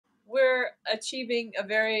we're achieving a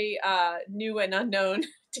very new and unknown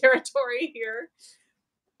territory here.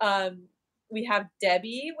 We have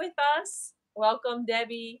Debbie with us. Welcome,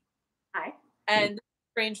 Debbie. Hi. And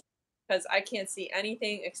strange because I can't see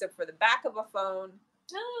anything except for the back of a phone.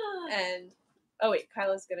 And oh wait,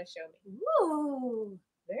 Kyla's gonna show me. Ooh,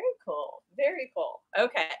 very cool. Very cool.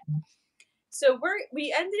 Okay. So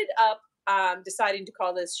we ended up deciding to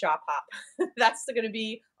call this Shop-Hop. That's going to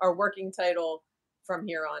be our working title from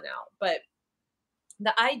here on out. But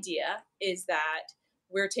the idea is that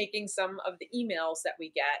we're taking some of the emails that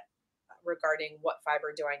we get regarding what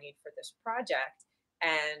fiber do I need for this project,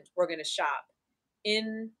 and we're going to shop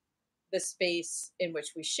in the space in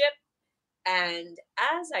which we ship. And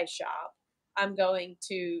as I shop, I'm going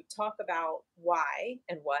to talk about why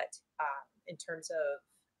and what in terms of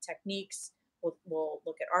techniques. We'll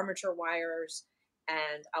look at armature wires,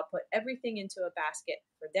 and I'll put everything into a basket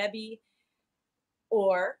for Debbie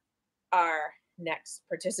or our next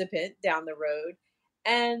participant down the road.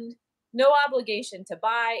 And no obligation to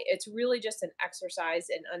buy. It's really just an exercise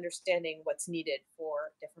in understanding what's needed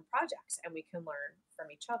for different projects, and we can learn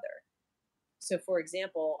from each other. So, for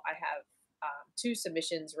example, I have 2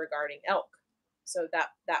 submissions regarding elk, so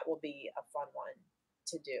that will be a fun one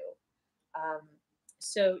to do.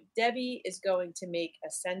 So Debbie is going to make a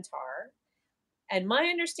Centaur, and my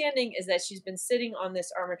understanding is that she's been sitting on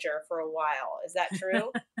this armature for a while. Is that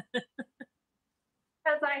true?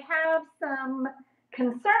 Because I have some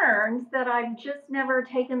concerns that I've just never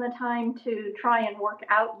taken the time to try and work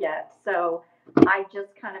out yet. So I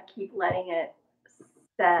just kind of keep letting it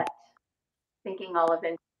set, thinking I'll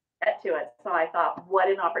eventually get to it. So I thought, what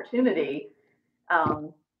an opportunity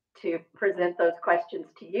to present those questions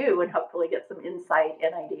to you and hopefully get some insight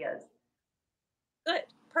and ideas. Good.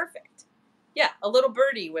 Perfect. Yeah, a little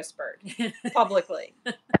birdie whispered publicly.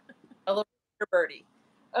 A little birdie.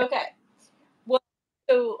 Okay. Well,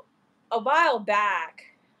 so a while back,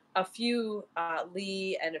 a few,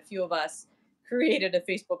 Lee and a few of us created a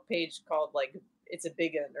Facebook page called like It's a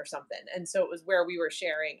Big Un or something. And so it was where we were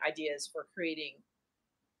sharing ideas for creating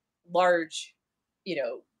large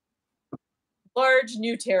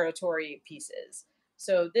new territory pieces.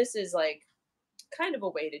 So this is like kind of a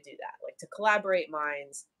way to do that, like to collaborate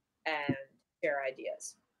minds and share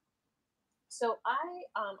ideas. So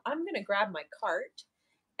I'm going to grab my cart,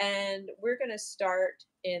 and we're going to start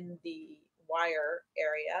in the wire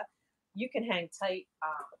area. You can hang tight,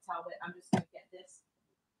 Talbot. I'm just going to get this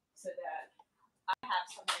so that I have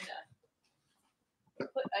something to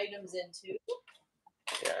put items into.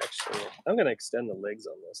 Yeah, actually, I'm going to extend the legs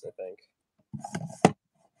on this, I think.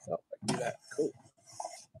 Oh, I can do that. Cool.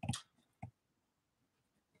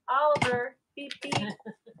 Oliver, beep, beep.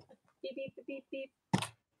 Beep, beep, beep, beep.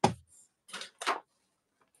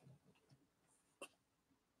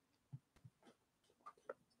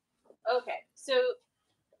 Okay, so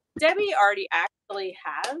Debbie already actually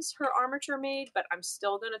has her armature made, but I'm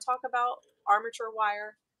still going to talk about armature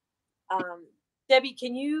wire. Debbie, do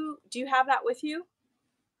you have that with you?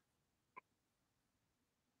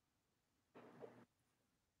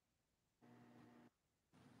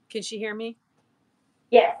 Can she hear me?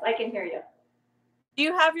 Yes, I can hear you. Do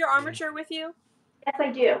you have your armature with you? Yes,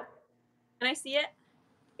 I do. Can I see it?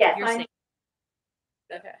 Yes,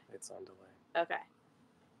 Okay. It's on delay. Okay.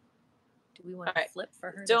 Do we want to flip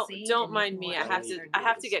for her? Don't mind me. I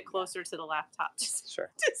have to get closer to the laptop just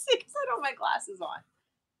sure. to see because I don't have my glasses on.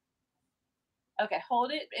 Okay,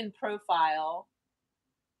 hold it in profile.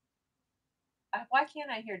 Why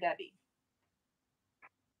can't I hear Debbie?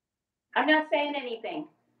 I'm not saying anything.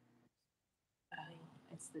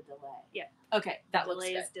 It's the delay. Yeah. Okay, that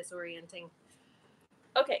delay is disorienting.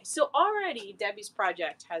 Okay, so already Debbie's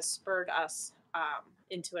project has spurred us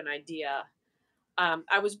into an idea.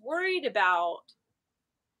 I was worried about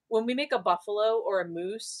when we make a buffalo or a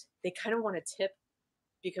moose, they kind of want to tip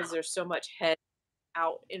because there's so much head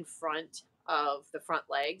out in front of the front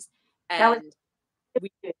legs. And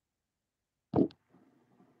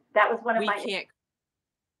that was one of my... can't.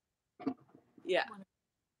 Yeah.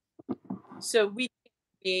 So we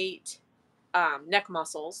create neck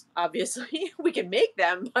muscles, obviously. We can make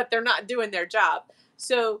them, but they're not doing their job.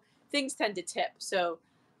 So things tend to tip. So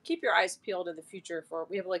keep your eyes peeled in the future for,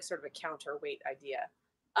 we have like sort of a counterweight idea.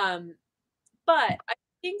 But I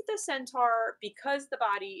think the Centaur, because the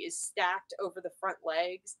body is stacked over the front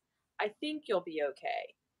legs, I think you'll be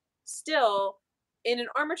okay. Still, in an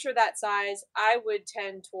armature that size, I would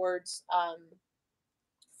tend towards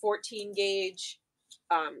 14 gauge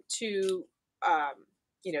to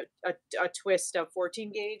a twist of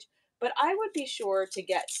 14 gauge, but I would be sure to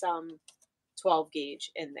get some 12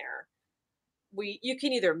 gauge in there. you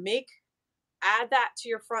can either add that to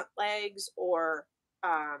your front legs, or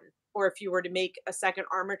if you were to make a second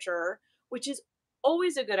armature, which is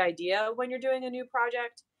always a good idea when you're doing a new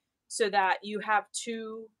project, so that you have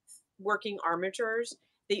two working armatures.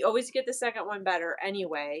 They always get the second one better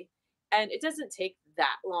anyway, and it doesn't take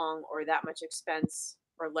that long or that much expense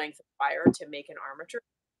or length of wire to make an armature.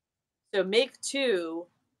 So make two,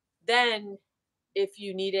 then if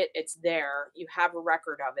you need it, it's there. You have a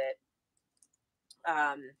record of it.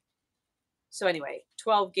 So anyway,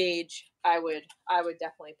 12 gauge, I would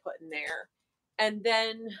definitely put in there. And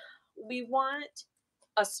then we want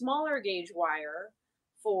a smaller gauge wire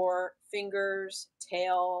for fingers,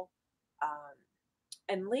 tail,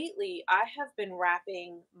 and lately I have been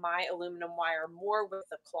wrapping my aluminum wire more with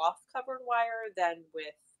the cloth covered wire than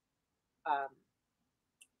with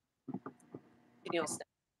finial stem.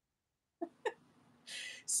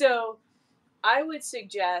 So I would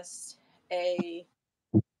suggest a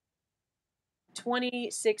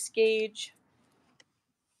 26 gauge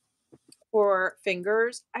for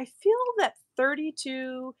fingers. I feel that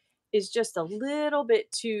 32 is just a little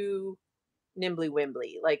bit too nimbly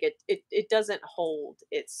wimbly. Like it doesn't hold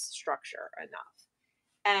its structure enough.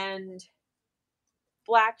 And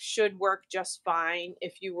black should work just fine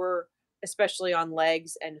if you were, especially on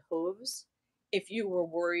legs and hooves, if you were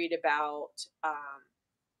worried about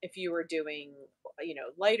if you were doing,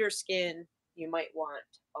 lighter skin, you might want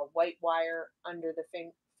a white wire under the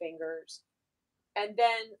fingers. And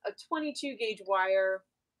then a 22 gauge wire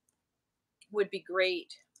would be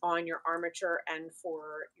great on your armature and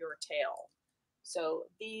for your tail. So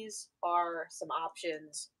these are some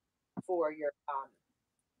options for your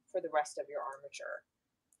for the rest of your armature.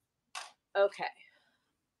 Okay.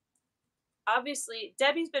 Obviously,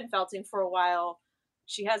 Debbie's been felting for a while.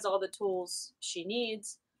 She has all the tools she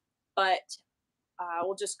needs, but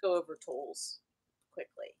we'll just go over tools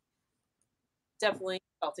quickly. Definitely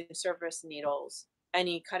felting surface needles,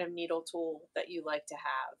 any kind of needle tool that you like to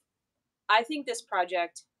have. I think this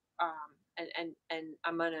project, and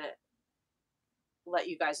I'm gonna let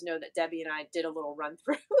you guys know that Debbie and I did a little run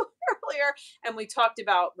through earlier, and we talked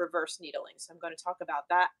about reverse needling. So I'm going to talk about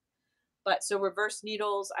that. But so reverse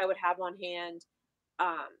needles, I would have on hand.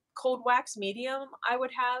 Cold wax medium, I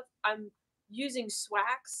would have. I'm using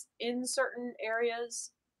swax in certain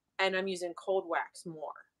areas, and I'm using cold wax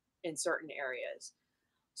more in certain areas.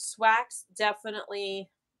 Swax definitely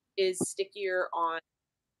is stickier on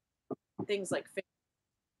things like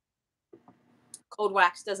cold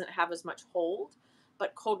wax doesn't have as much hold,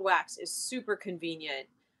 but cold wax is super convenient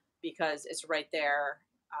because it's right there.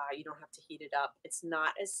 You don't have to heat it up. It's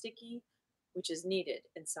not as sticky, which is needed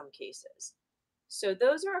in some cases. So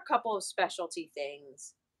those are a couple of specialty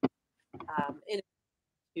things in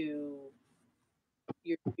to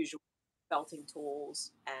your usual felting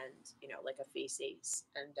tools, and like a face ace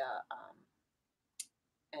and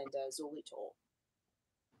a Zoli tool.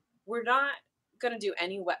 We're not going to do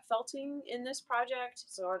any wet felting in this project,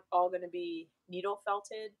 so it's all going to be needle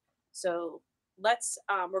felted. So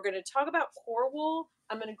we're going to talk about core wool.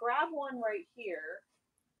 I'm going to grab one right here,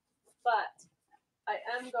 but I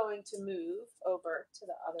am going to move over to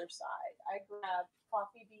the other side. I grabbed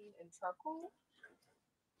coffee bean and charcoal,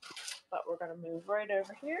 but we're going to move right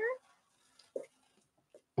over here.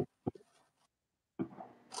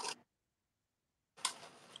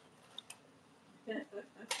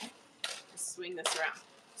 Just swing this around.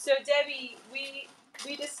 So Debbie, we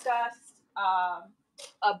discussed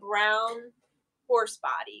a brown horse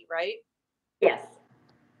body, right? Yes.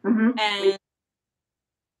 Mm-hmm. And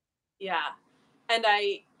yeah, and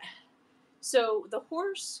so the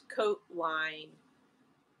horse coat line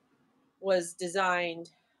was designed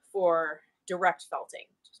for direct felting.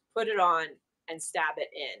 Just put it on and stab it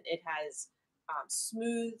in. It has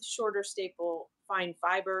smooth, shorter staple, fine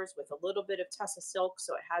fibers with a little bit of tussa silk,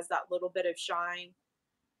 so it has that little bit of shine.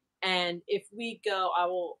 And if we go,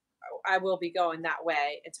 I will be going that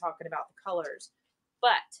way and talking about the colors.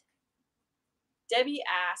 But Debbie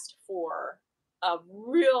asked for a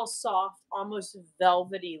real soft, almost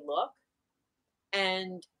velvety look.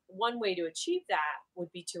 And one way to achieve that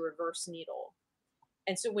would be to reverse needle.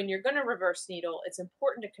 And so when you're going to reverse needle, it's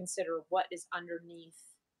important to consider what is underneath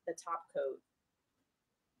the top coat.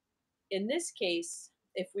 In this case,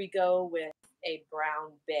 if we go with a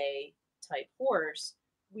brown bay type horse,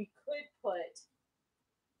 we could put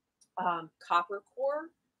copper core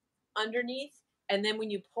underneath. And then when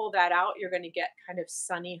you pull that out, you're going to get kind of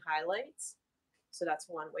sunny highlights. So that's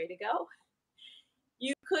one way to go.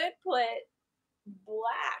 You could put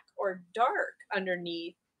black or dark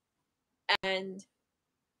underneath and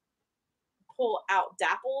pull out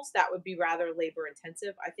dapples, that would be rather labor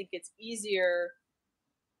intensive. I think it's easier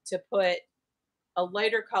to put a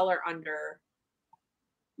lighter color under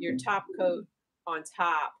your top coat on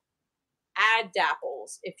top, add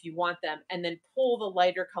dapples if you want them, and then pull the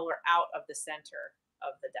lighter color out of the center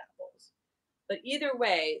of the dapples. But either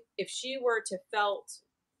way, if she were to felt,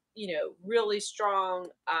 really strong,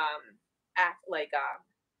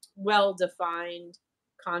 well-defined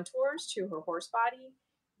contours to her horse body,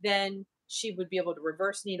 then she would be able to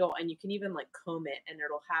reverse needle, and you can even like comb it, and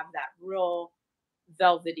it'll have that real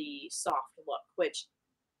velvety, soft look. Which,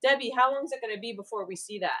 Debbie, how long is it going to be before we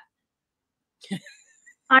see that?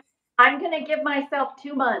 I'm going to give myself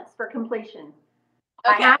 2 months for completion.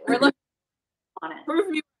 Okay, we're looking on it. Prove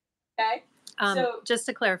me. Okay. So just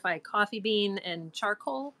to clarify, coffee bean and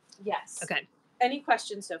charcoal? Yes. Okay. Any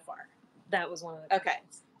questions so far? That was one of the questions. Okay.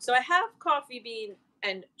 So I have coffee bean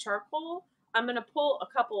and charcoal. I'm going to pull a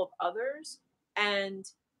couple of others, and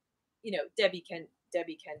Debbie can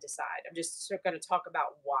decide. I'm just going to talk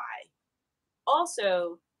about why.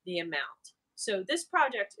 Also, the amount. So this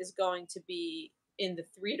project is going to be in the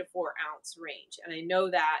 3 to 4 ounce range, and I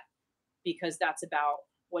know that because that's about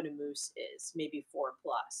what a moose is, maybe 4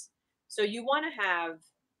 plus. So you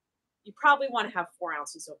probably want to have 4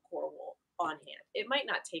 ounces of core wool on hand. It might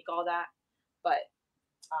not take all that, but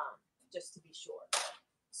just to be sure.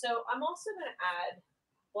 So I'm also going to add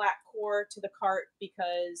black core to the cart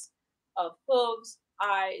because of hooves,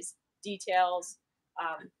 eyes, details,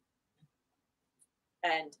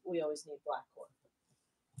 and we always need black core.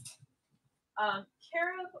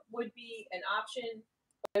 Carob would be an option,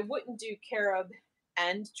 but I wouldn't do carob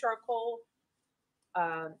and charcoal.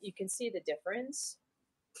 You can see the difference.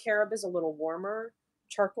 Carob is a little warmer.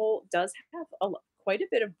 Charcoal does have quite a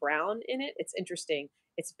bit of brown in it. It's interesting.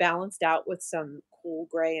 It's balanced out with some cool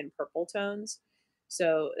gray and purple tones.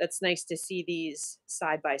 So it's nice to see these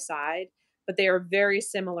side by side, but they are very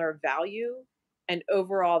similar value, and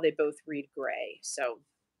overall they both read gray. So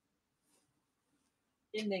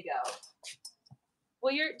in they go.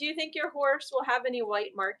 Well, do you think your horse will have any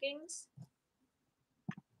white markings?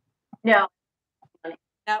 No.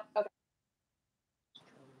 No. Okay.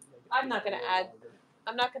 I'm not going to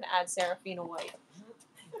add Sarafina white.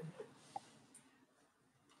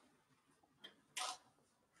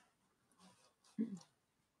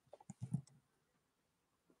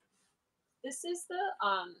 This is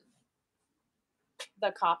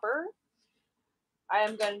the copper. I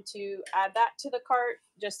am going to add that to the cart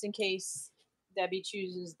just in case Debbie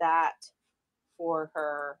chooses that for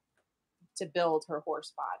her to build her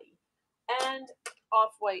horse body. And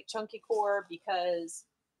off-white chunky core because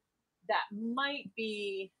that might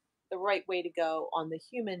be the right way to go on the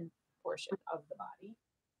human portion of the body.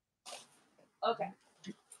 Okay.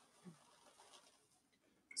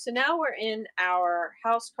 So now we're in our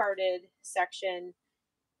house carted section.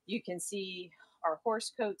 You can see our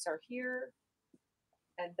horse coats are here.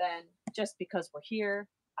 And then just because we're here,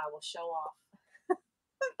 I will show off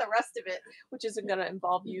the rest of it, which isn't going to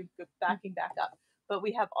involve you backing back up. But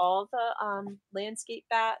we have all the landscape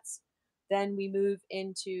bats. Then we move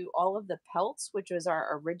into all of the pelts, which was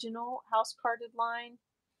our original house carted line.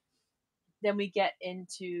 Then we get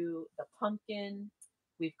into the pumpkin.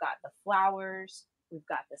 We've got the flowers. We've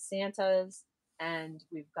got the Santas. And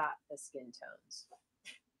we've got the skin tones.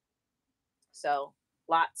 So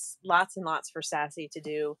lots and lots for Sassy to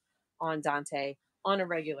do on Dante on a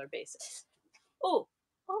regular basis. Oh,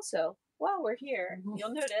 also, while we're here,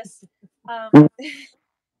 you'll notice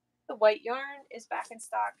the white yarn is back in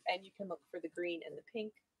stock, and you can look for the green and the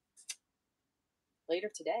pink later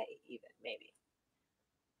today, even, maybe.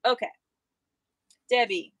 Okay.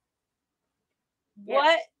 Debbie, yes.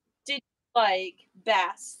 What did you like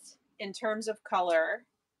best in terms of color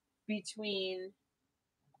between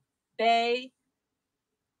bay,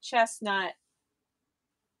 chestnut,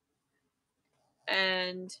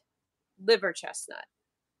 and liver chestnut?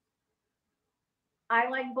 I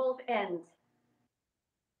like both ends.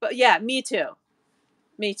 But yeah, me too.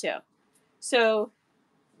 Me too. So,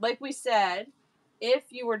 like we said, if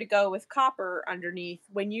you were to go with copper underneath,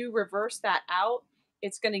 when you reverse that out,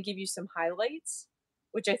 it's going to give you some highlights,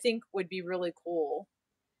 which I think would be really cool.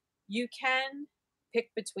 You can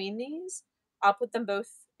pick between these. I'll put them both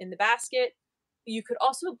in the basket. You could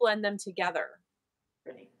also blend them together.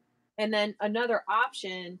 And then another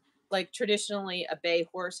option, like traditionally a bay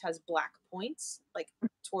horse has black points, like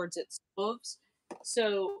towards its hooves.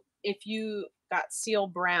 So if you got seal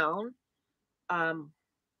brown,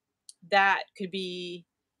 that could be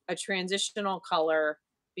a transitional color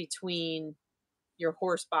between your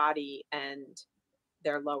horse body and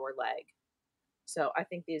their lower leg. So I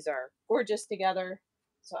think these are gorgeous together.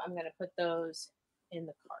 So I'm going to put those in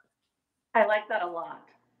the cart. I like that a lot.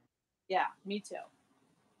 Yeah, me too.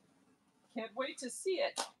 Can't wait to see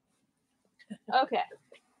it. Okay.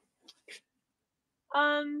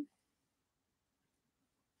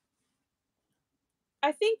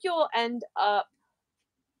 I think you'll end up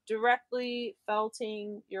directly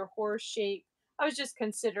felting your horse shape. I was just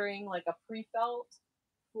considering like a pre-felt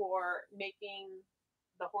for making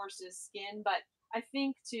the horse's skin, but I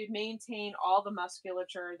think to maintain all the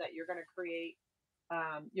musculature that you're going to create,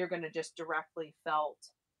 you're going to just directly felt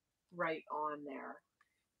right on there.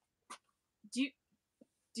 Do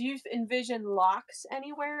you envision locks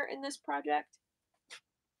anywhere in this project?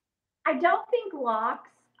 I don't think locks.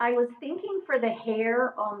 I was thinking for the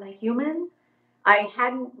hair on the human. I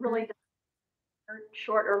hadn't really decided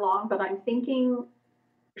short or long, but I'm thinking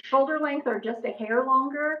shoulder length or just a hair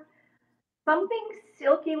longer. Something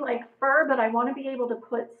silky like fur, but I want to be able to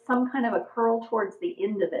put some kind of a curl towards the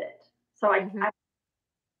end of it. So Mm-hmm. I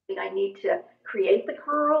think I need to create the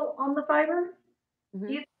curl on the fiber.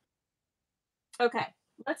 Mm-hmm. Okay,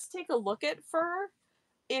 let's take a look at fur.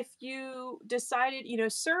 If you decided,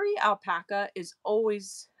 Surrey alpaca is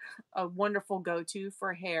always a wonderful go-to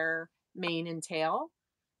for hair, mane, and tail.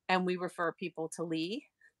 And we refer people to Lee.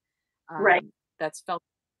 Right. That's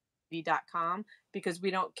feltv.com because we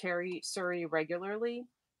don't carry Surrey regularly.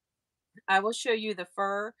 I will show you the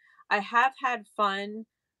fur. I have had fun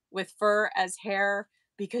with fur as hair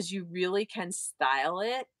because you really can style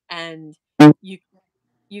it and you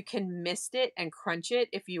can mist it and crunch it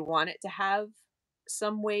if you want it to have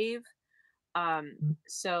some wave.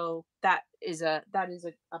 So that is a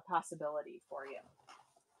possibility for you.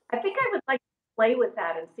 I think I would like to play with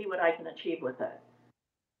that and see what I can achieve with it.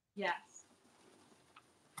 Yes.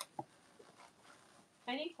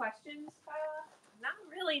 Any questions, Kyla? Not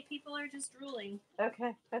really. People are just drooling.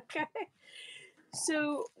 Okay.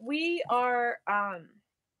 So we are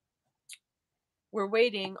we're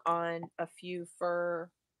waiting on a few fur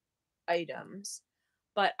items,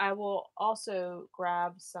 but I will also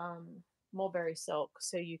grab some mulberry silk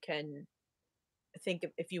so you can think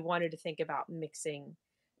of, if you wanted to think about mixing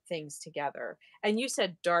things together. And you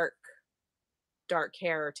said dark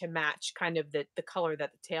hair to match kind of the color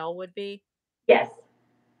that the tail would be. Yes.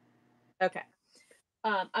 Okay.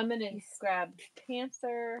 I'm gonna grab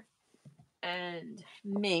Panther and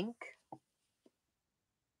Mink.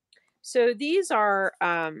 So these are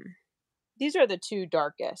the two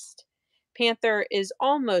darkest. Panther is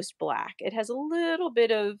almost black. It has a little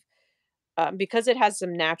bit of because it has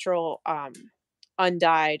some natural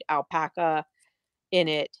undyed alpaca in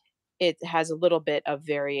it. It has a little bit of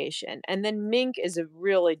variation, and then Mink is a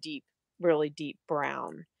really deep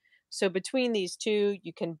brown. So between these two,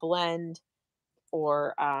 you can blend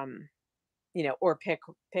or or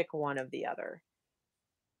pick one of the other.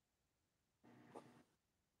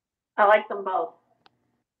 I like them both.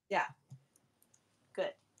 Yeah.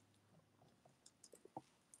 Good.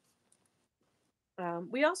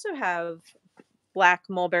 We also have black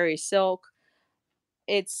mulberry silk.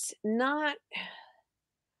 It's not,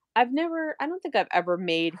 I don't think I've ever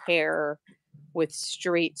made hair with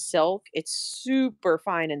straight silk. It's super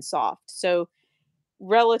fine and soft. So,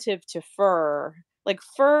 relative to fur, like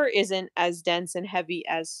fur isn't as dense and heavy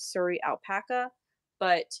as Surrey alpaca,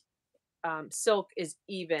 but silk is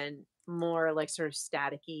even more like sort of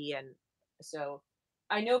staticky. And so,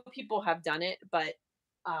 I know people have done it, but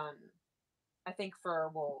um, I think fur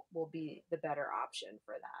will be the better option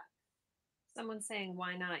for that. Someone's saying,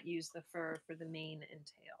 why not use the fur for the mane and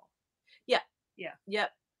tail? Yeah. Yeah.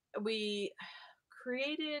 Yep. We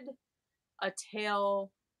created a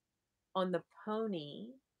tail on the pony.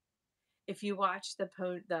 If you watch the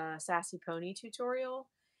Sassy Pony tutorial,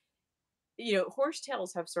 horse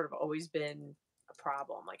tails have sort of always been a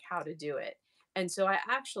problem, like how to do it. And so I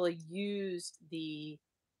actually used the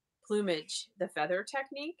plumage, the feather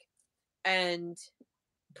technique, and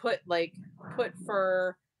put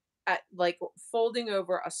fur at like folding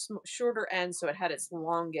over a shorter end so it had its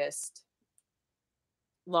longest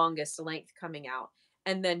length coming out,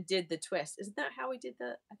 and then did the twist. Isn't that how we did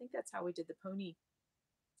I think that's how we did the pony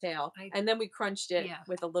tail. And then we crunched it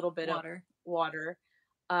with a little bit of water.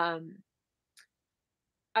 I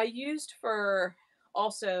used fur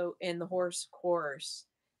also in the horse course,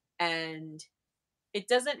 and it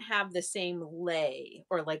doesn't have the same lay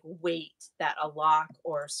or like weight that a lock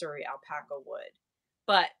or Surrey alpaca would,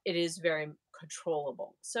 but it is very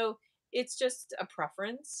controllable. So it's just a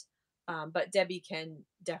preference. But Debbie can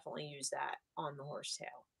definitely use that on the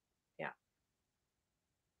horsetail. Yeah.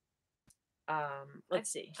 Let's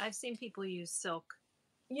see. I've seen people use silk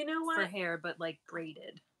You know for what? hair, but like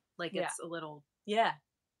braided. Like Yeah. it's a little Yeah.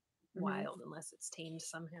 Mhm. wild unless it's tamed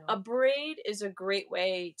somehow. A braid is a great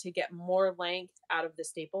way to get more length out of the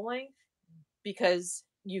staple length because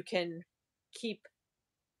keep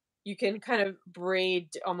you can kind of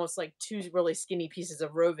braid almost like two really skinny pieces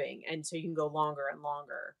of roving, and so you can go longer and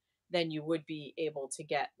longer than you would be able to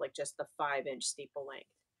get like just the 5-inch staple length.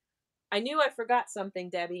 I knew I forgot something,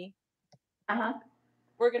 Debbie. Uh-huh.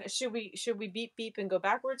 We're gonna should we beep beep and go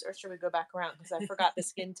backwards, or should we go back around? Because I forgot the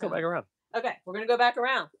skin Go tone. back around. Okay, we're gonna go back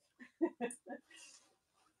around.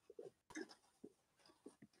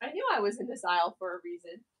 I knew I was in this aisle for a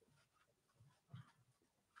reason.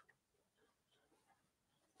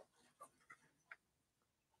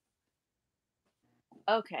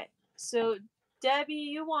 Okay, so Debbie,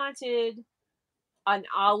 you wanted an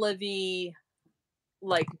olivey,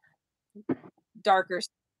 like darker,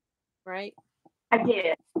 right? I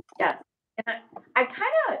did, yes. And I kind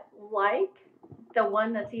of like the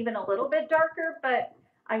one that's even a little bit darker, but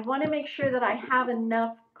I want to make sure that I have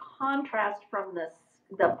enough contrast from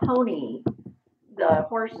the pony, the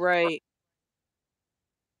horse. Right,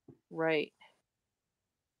 right.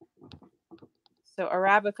 So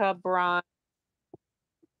Arabica, bronze.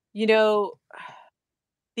 You know,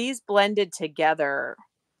 these blended together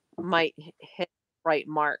might hit the right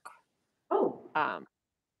mark. Oh, Um,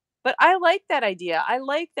 but I like that idea. I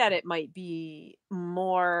like that it might be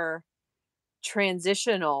more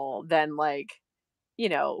transitional than like, you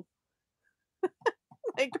know,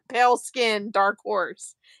 like pale skin, dark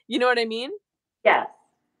horse. You know what I mean? yes.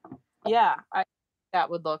 Yeah, that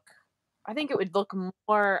would look. I think it would look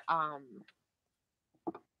more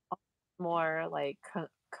like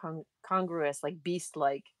congruous, like beast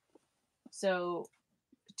like. So,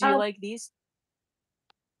 do you Oh, like these?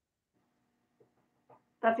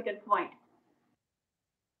 that's a good point.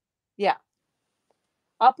 Yeah,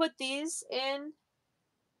 I'll put these in.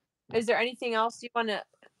 Is there anything else you want to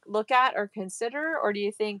look at or consider, or do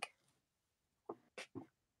you think?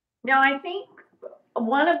 No, I think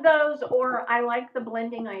one of those, or I like the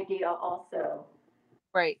blending idea also.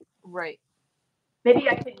 Right, right. Maybe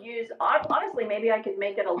I could use, honestly, maybe I could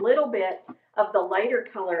make it a little bit of the lighter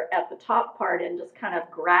color at the top part and just kind of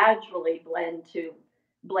gradually blend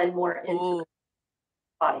more into the Oh,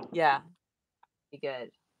 body. yeah, be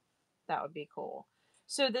good. That would be cool.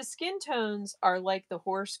 So the skin tones are like the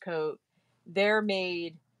horse coat. They're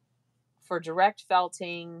made for direct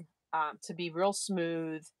felting, to be real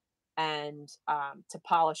smooth, and to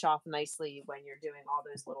polish off nicely when you're doing all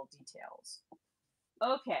those little details.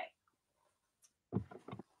 Okay,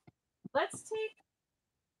 let's take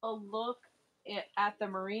a look at the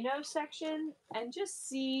merino section and just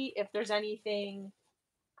see if there's anything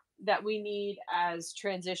that we need as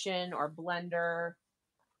transition or blender.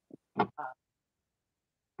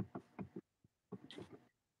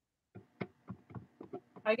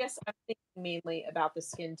 I guess I'm thinking mainly about the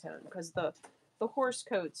skin tone because the horse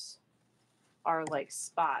coats are like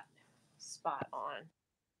spot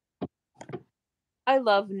on. I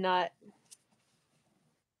love nut.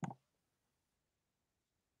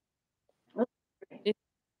 If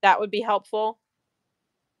that would be helpful.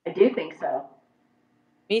 I do think so.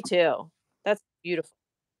 Me too. That's beautiful.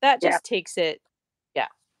 That Yeah. just takes it. Yeah,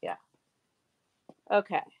 yeah.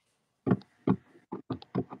 Okay.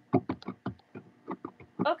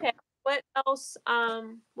 Okay. What else?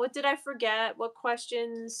 What did I forget? What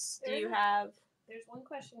questions do you have? There's one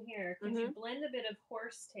question here. Could Mhm. you blend a bit of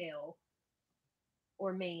horsetail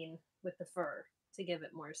or mane with the fur to give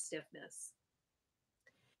it more stiffness?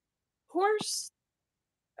 Horse.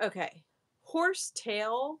 Okay. Horse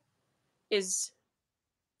tail is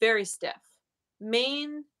very stiff.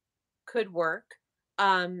 Mane could work.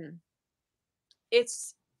 Um,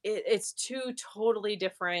 it's two totally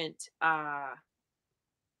different,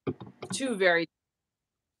 two very.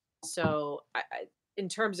 So in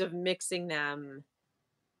terms of mixing them,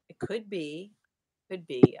 it could be.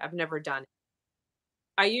 I've never done it.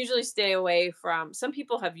 I usually stay away from. Some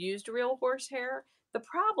people have used real horsehair. The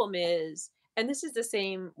problem is, and this is the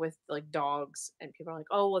same with like dogs, and people are like,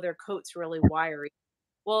 "Oh, well, their coat's really wiry."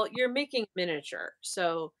 Well, you're making miniature,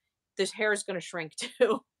 so this hair is going to shrink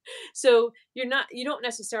too. So you don't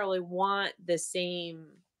necessarily want the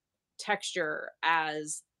same texture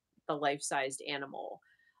as the life-sized animal.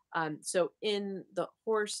 So in the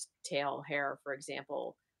horse tail hair, for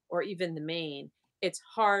example, or even the mane, it's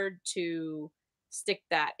hard to stick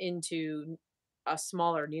that into a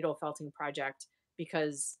smaller needle felting project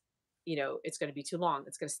because it's going to be too long.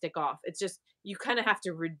 It's going to stick off. It's just you kind of have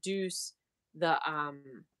to reduce the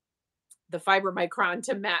fiber micron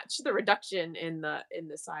to match the reduction in the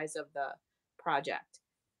size of the project.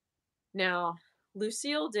 Now,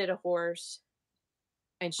 Lucille did a horse,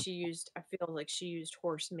 and I feel like she used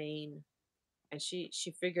horse mane, and she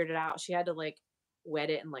figured it out. She had to like wet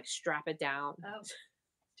it and like strap it down. Oh,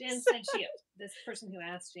 Jan said this person who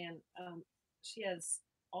asked Jan, she has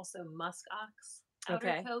also musk ox outer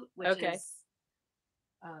Okay. coat, which Okay. is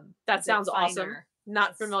That sounds awesome. finer.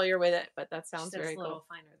 Not familiar with it, but that She sounds said very it's a little cool.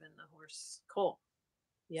 finer than the horse. Cool.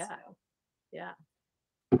 Yeah. So Yeah.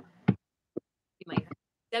 you might have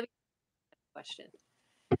Debbie question.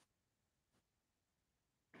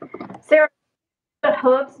 Sarah, the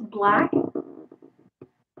hooves black.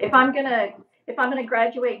 If I'm gonna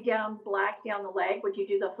graduate down black down the leg, would you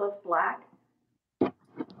do the hoof black?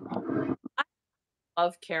 I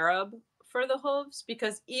love Carob for the hooves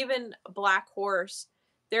because even black horse,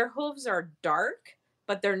 their hooves are dark,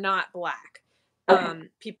 but they're not black. Okay.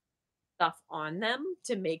 People put stuff on them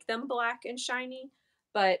to make them black and shiny,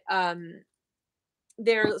 but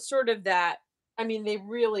they're sort of that. I mean, they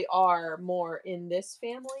really are more in this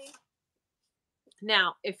family.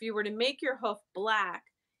 Now, if you were to make your hoof black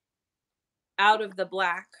out of the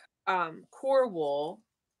black core wool,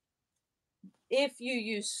 if you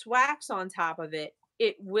use swax on top of it,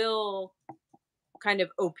 it will kind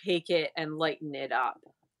of opaque it and lighten it up.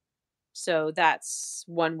 So that's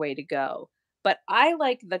one way to go. But I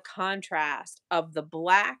like the contrast of the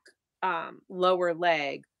black lower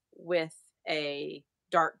leg with a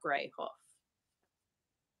dark gray hoof.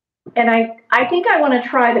 And I think I want to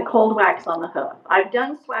try the cold wax on the hoof. I've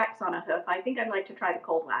done swax on a hoof. I think I'd like to try the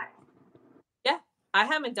cold wax. Yeah, I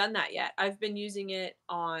haven't done that yet. I've been using it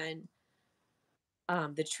on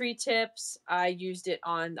the tree tips. I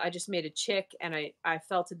just made a chick and I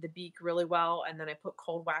felted the beak really well. And then I put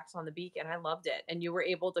cold wax on the beak and I loved it. And you were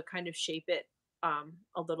able to kind of shape it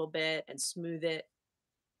a little bit and smooth it.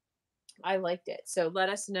 I liked it. So let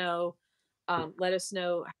us know how to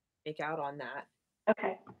make out on that.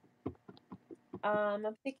 Okay.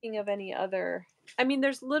 I'm thinking of any other, I mean,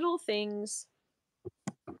 there's little things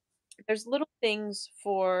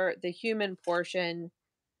for the human portion,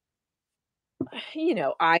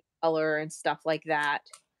 eye color and stuff like that.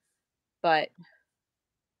 But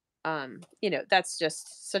that's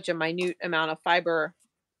just such a minute amount of fiber.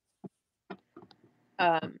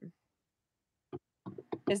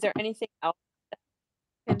 Is there anything else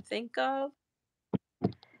you can think of?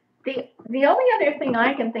 The only other thing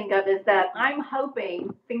I can think of is that I'm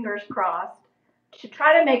hoping, fingers crossed, to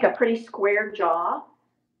try to make a pretty square jaw.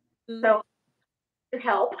 Mm. So it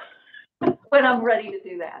help when I'm ready to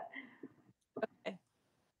do that.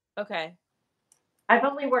 Okay. I've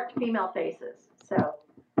only worked female faces, so.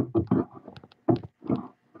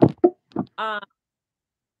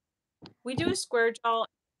 We do a square jaw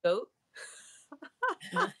goat.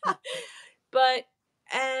 But,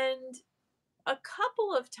 and a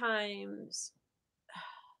couple of times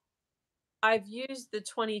I've used the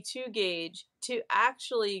 22 gauge to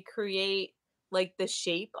actually create like the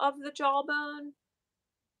shape of the jawbone.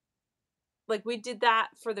 Like we did that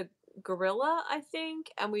for the gorilla, I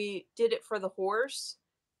think, and we did it for the horse.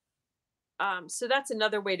 So that's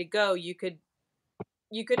another way to go. You could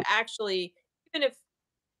actually, even if,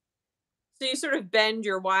 so you sort of bend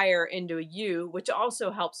your wire into a U, which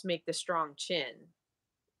also helps make the strong chin.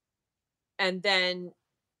 And then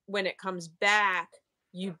when it comes back,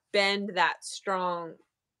 you bend that strong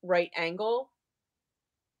right angle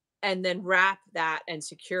and then wrap that and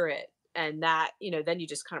secure it. And that, then you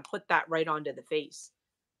just kind of put that right onto the face.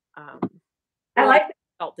 I like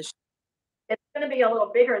it's going to be a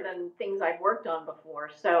little bigger than things I've worked on before.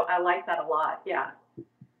 So I like that a lot. Yeah.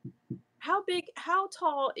 How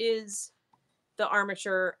tall is the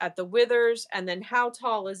armature at the withers? And then how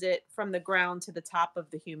tall is it from the ground to the top of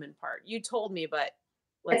the human part? You told me, but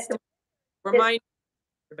let's remind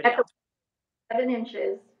everybody else. 7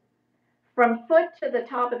 inches. From foot to the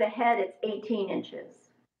top of the head, it's 18 inches.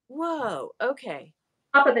 Whoa. Okay.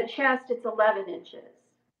 Top of the chest, it's 11 inches.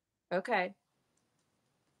 Okay.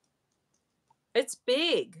 It's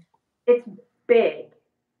big. It's big.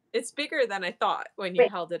 It's bigger than I thought when you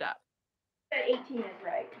held it up. 18 is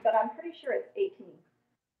right, but I'm pretty sure it's 18.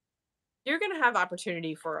 You're going to have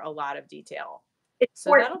opportunity for a lot of detail. It's so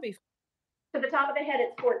 14. That'll be to the top of the head.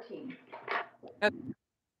 It's 14. Okay.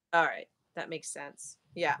 All right, that makes sense.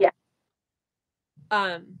 Yeah. Yeah.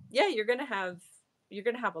 Yeah, you're gonna have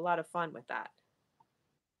a lot of fun with that.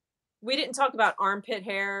 We didn't talk about armpit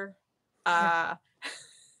hair.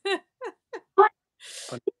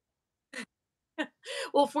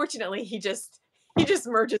 Well, fortunately, he just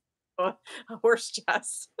merges a horse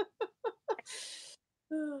chest.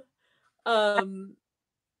 Oh,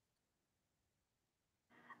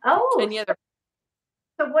 any other?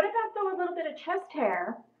 So what about though a little bit of chest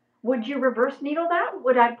hair? Would you reverse needle that?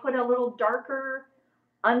 Would I put a little darker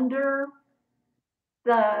under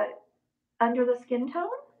the under the skin tone?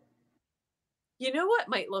 You know what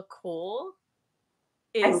might look cool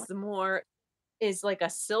I is like a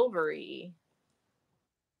silvery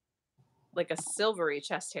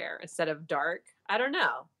chest hair instead of dark. I don't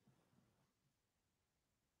know.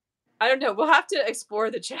 I don't know. We'll have to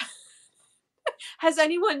explore the chest. Has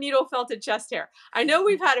anyone needle felted chest hair? I know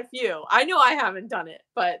we've had a few. I know I haven't done it,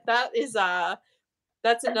 but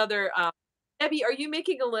that's another Debbie, are you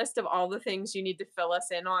making a list of all the things you need to fill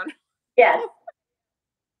us in on? yes.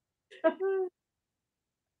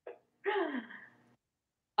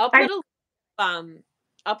 I'll I put a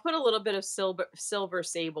I'll put a little bit of silver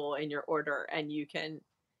sable in your order, and you can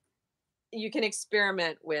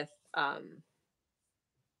experiment with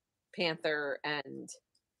Panther and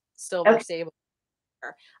silver okay. sable.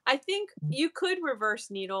 I think you could reverse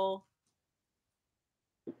needle.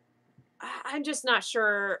 I'm just not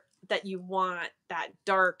sure that you want that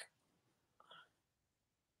dark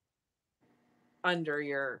under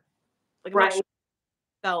your, like, I'm not sure Right. you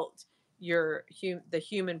felt the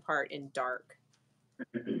human part in dark.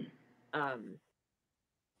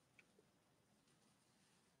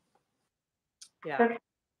 Yeah. Okay.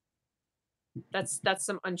 That's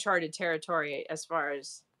some uncharted territory as far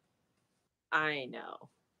as I know.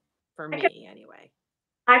 For I could me anyway.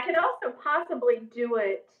 I could also possibly do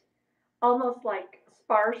it almost like the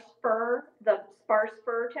sparse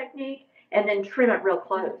fur technique, and then trim it real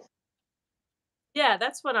close. Yeah,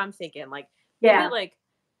 that's what I'm thinking. Like maybe Yeah. like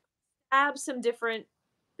add some different,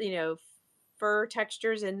 you know, fur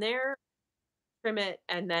textures in there, trim it,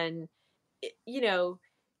 and then you know,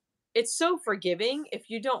 it's so forgiving. If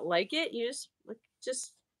you don't like it, you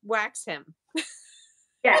just wax him.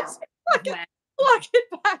 Yeah. Just pluck it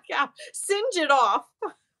back out. Singe it off.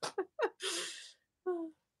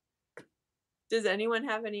 Does anyone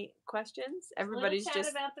have any questions? Everybody's Little chat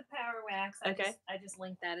just about the power wax. okay. I just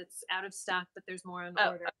linked that. It's out of stock, but there's more on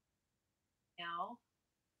order now.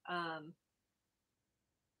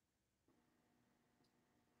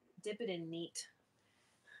 Dip it in neat.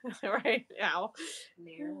 Right now.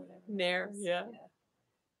 Nair, whatever. Nair, yeah.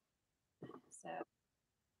 So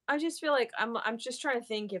I just feel like I'm just trying to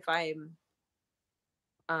think if I'm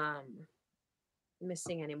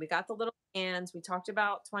missing any. We got the little hands. We talked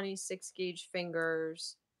about 26 gauge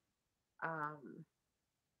fingers.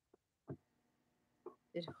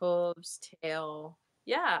 Did hooves, tail.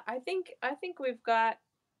 Yeah, I think we've got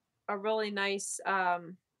a really nice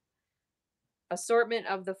assortment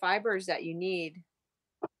of the fibers that you need.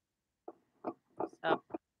 So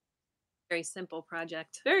very simple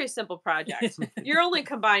project. very simple project. You're only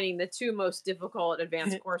combining the two most difficult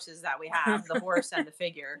advanced courses that we have, the horse and the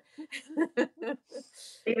figure. Leave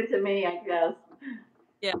it to me, I guess.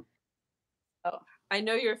 Yeah. Oh, I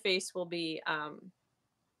know your face will be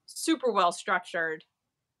super well structured.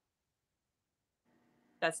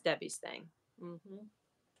 That's Debbie's thing. Mm-hmm.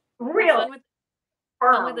 Really?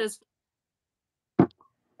 Fun with those.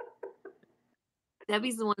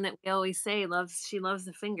 Debbie's the one that we always say she loves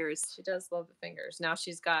the fingers. She does love the fingers. Now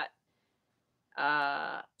she's got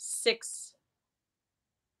 6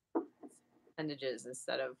 appendages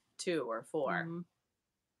instead of 2 or 4. Mm-hmm.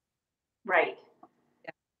 Right.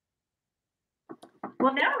 Yeah.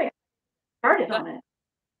 Well, now I'm started on it.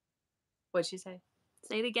 What'd she say?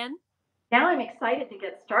 Say it again. Now I'm excited to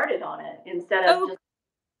get started on it instead of just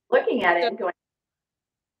looking at it and going.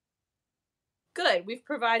 Good. We've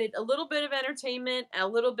provided a little bit of entertainment, a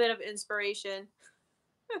little bit of inspiration.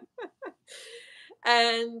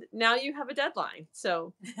 And now you have a deadline.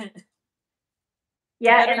 So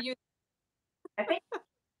yeah, I think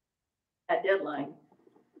that deadline.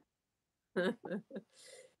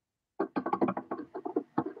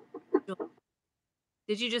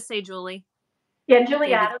 Did you just say Julie? Yeah,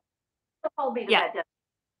 Julie Adams told me that deadline.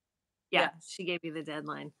 Yeah, she gave you the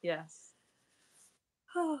deadline. Yes.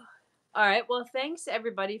 All right. Well, thanks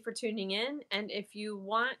everybody for tuning in. And if you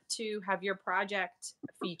want to have your project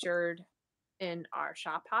featured in our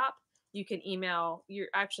Shop-Hop, you can email. You're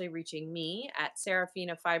actually reaching me at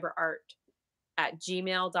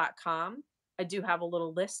seraphinafiberart@gmail.com. I do have a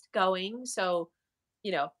little list going, so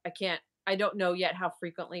I don't know yet how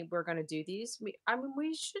frequently we're going to do these. We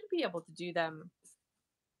should be able to do them.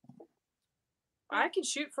 I can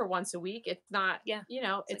shoot for once a week. It's not,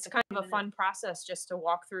 it's like kind of a fun process just to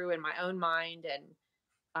walk through in my own mind.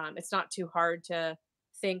 And it's not too hard to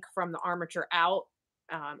think from the armature out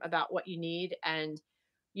about what you need. And,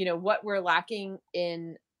 what we're lacking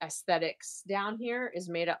in aesthetics down here is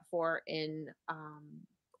made up for in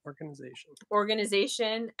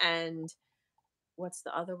organization, and what's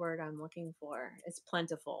the other word I'm looking for? It's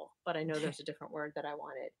plentiful, but I know there's a different word that I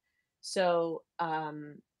wanted. So,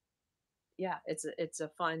 yeah, it's a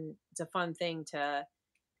fun thing to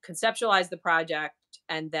conceptualize the project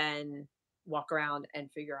and then walk around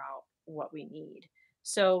and figure out what we need.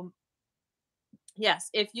 So, yes,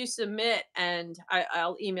 if you submit and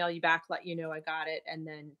I'll email you back, let you know I got it, and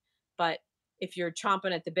then, but if you're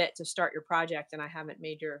chomping at the bit to start your project and I haven't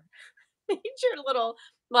made your made your little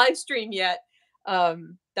live stream yet,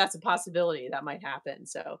 that's a possibility that might happen.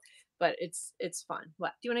 So, but it's fun.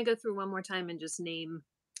 What? Do you want to go through one more time and just name?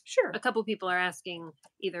 Sure. A couple people are asking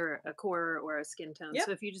either a core or a skin tone. Yep.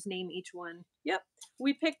 So if you just name each one. Yep.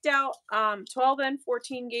 We picked out 12 and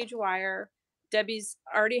 14 gauge wire. Debbie's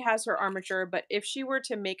already has her armature, but if she were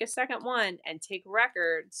to make a second one and take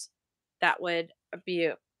records, that would be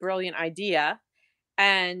a brilliant idea.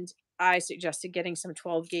 And I suggested getting some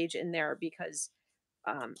 12 gauge in there because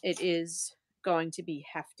it is going to be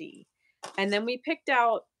hefty. And then we picked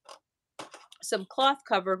out some cloth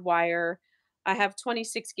covered wire. I have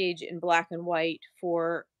 26 gauge in black and white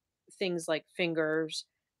for things like fingers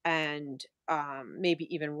and maybe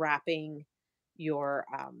even wrapping your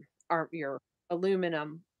your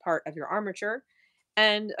aluminum part of your armature,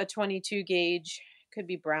 and a 22 gauge could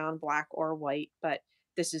be brown, black, or white, but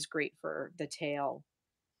this is great for the tail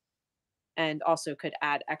and also could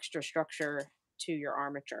add extra structure to your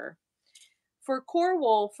armature. For core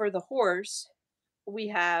wool for the horse, we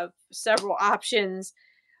have several options,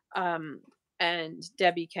 um, and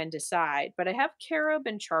Debbie can decide. But I have carob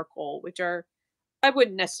and charcoal, which are, I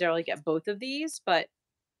wouldn't necessarily get both of these, but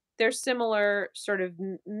they're similar, sort of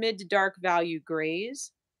mid to dark value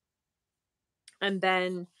grays. And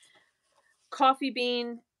then coffee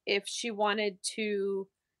bean, if she wanted to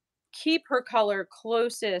keep her color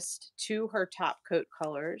closest to her top coat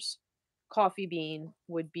colors, coffee bean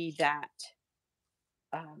would be that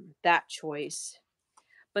choice.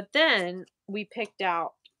 But then we picked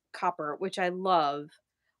out copper, which I love.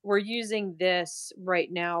 We're using this right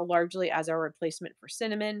now largely as our replacement for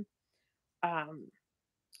cinnamon. Um,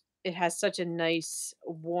 it has such a nice,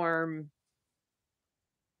 warm,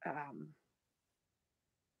 um,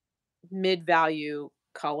 mid value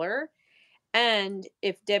color. And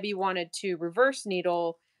if Debbie wanted to reverse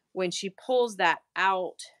needle, when she pulls that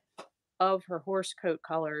out of her horse coat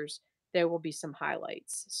colors, there will be some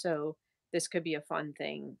highlights. So this could be a fun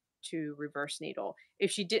thing to reverse needle.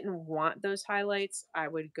 If she didn't want those highlights, I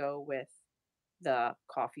would go with the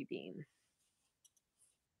coffee bean.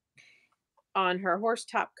 On her horse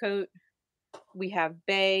top coat, we have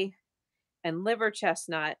bay and liver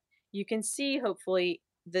chestnut. You can see hopefully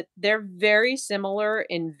that they're very similar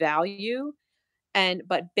in value, and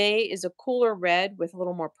but bay is a cooler red with a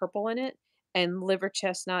little more purple in it, and liver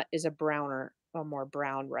chestnut is a more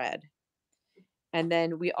brown red. And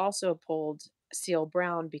then we also pulled seal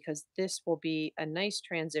brown because this will be a nice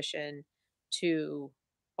transition to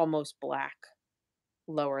almost black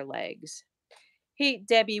lower legs. Hey,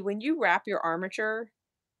 Debbie, when you wrap your armature,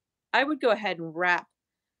 I would go ahead and wrap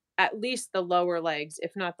at least the lower legs,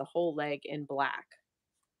 if not the whole leg, in black.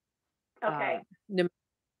 Okay. No matter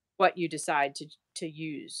what you decide to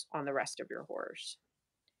use on the rest of your horse.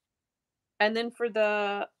 And then for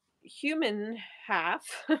the human half,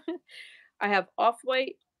 I have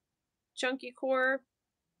off-white chunky core,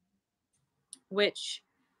 which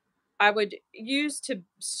I would use to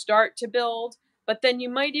start to build, but then you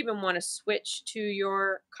might even want to switch to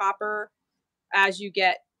your copper as you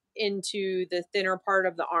get into the thinner part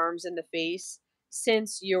of the arms and the face,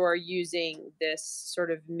 since you're using this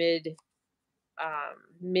sort of mid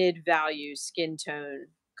value skin tone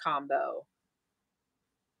combo.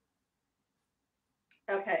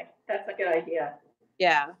 Okay, that's a good idea.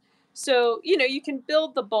 Yeah. So, you can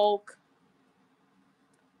build the bulk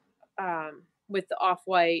with the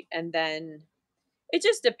off-white, and then it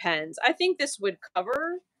just depends. I think this would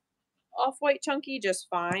cover off-white chunky just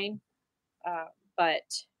fine.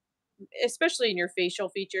 But especially in your facial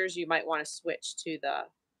features, you might want to switch to the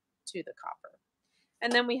copper.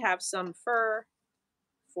 And then we have some fur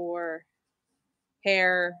for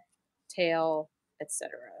hair, tail,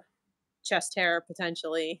 etc. Chest hair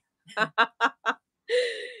potentially.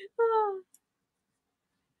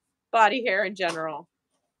 Body hair in general.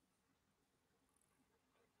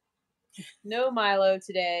 No Milo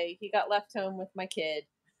today. He got left home with my kid.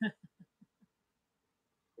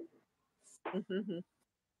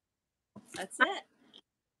 That's it.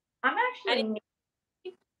 I'm actually needing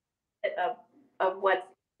of what's in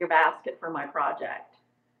your basket for my project.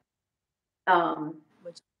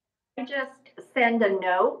 Which- just send a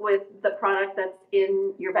note with the product that's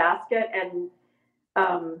in your basket and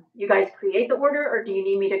you guys create the order, or do you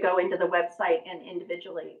need me to go into the website and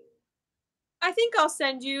individually? I think I'll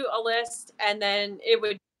send you a list, and then it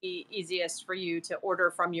would be easiest for you to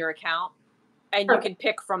order from your account, and you can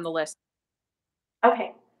pick from the list.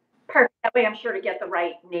 Okay, perfect. That way I'm sure to get the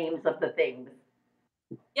right names of the things.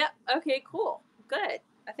 Yep. Okay, cool. Good.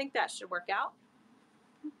 I think that should work out.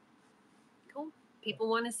 Cool. People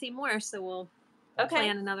want to see more, so we'll Okay.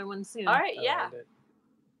 plan another one soon. All right, yeah.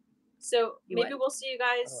 So maybe we'll see you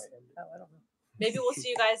guys. Oh, I don't know. Maybe we'll see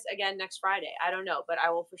you guys again next Friday. I don't know, but I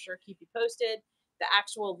will for sure keep you posted. The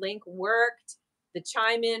actual link worked. The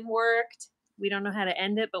chime in worked. We don't know how to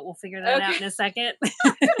end it, but we'll figure that out in a second.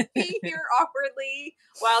 I'm gonna be here awkwardly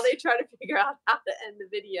while they try to figure out how to end the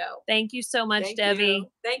video. Thank you so much, Debbie.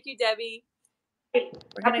 Thank you, Debbie. We're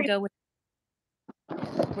gonna go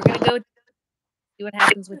see what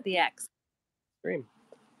happens with the X. Stream.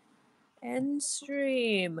 End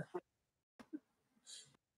stream.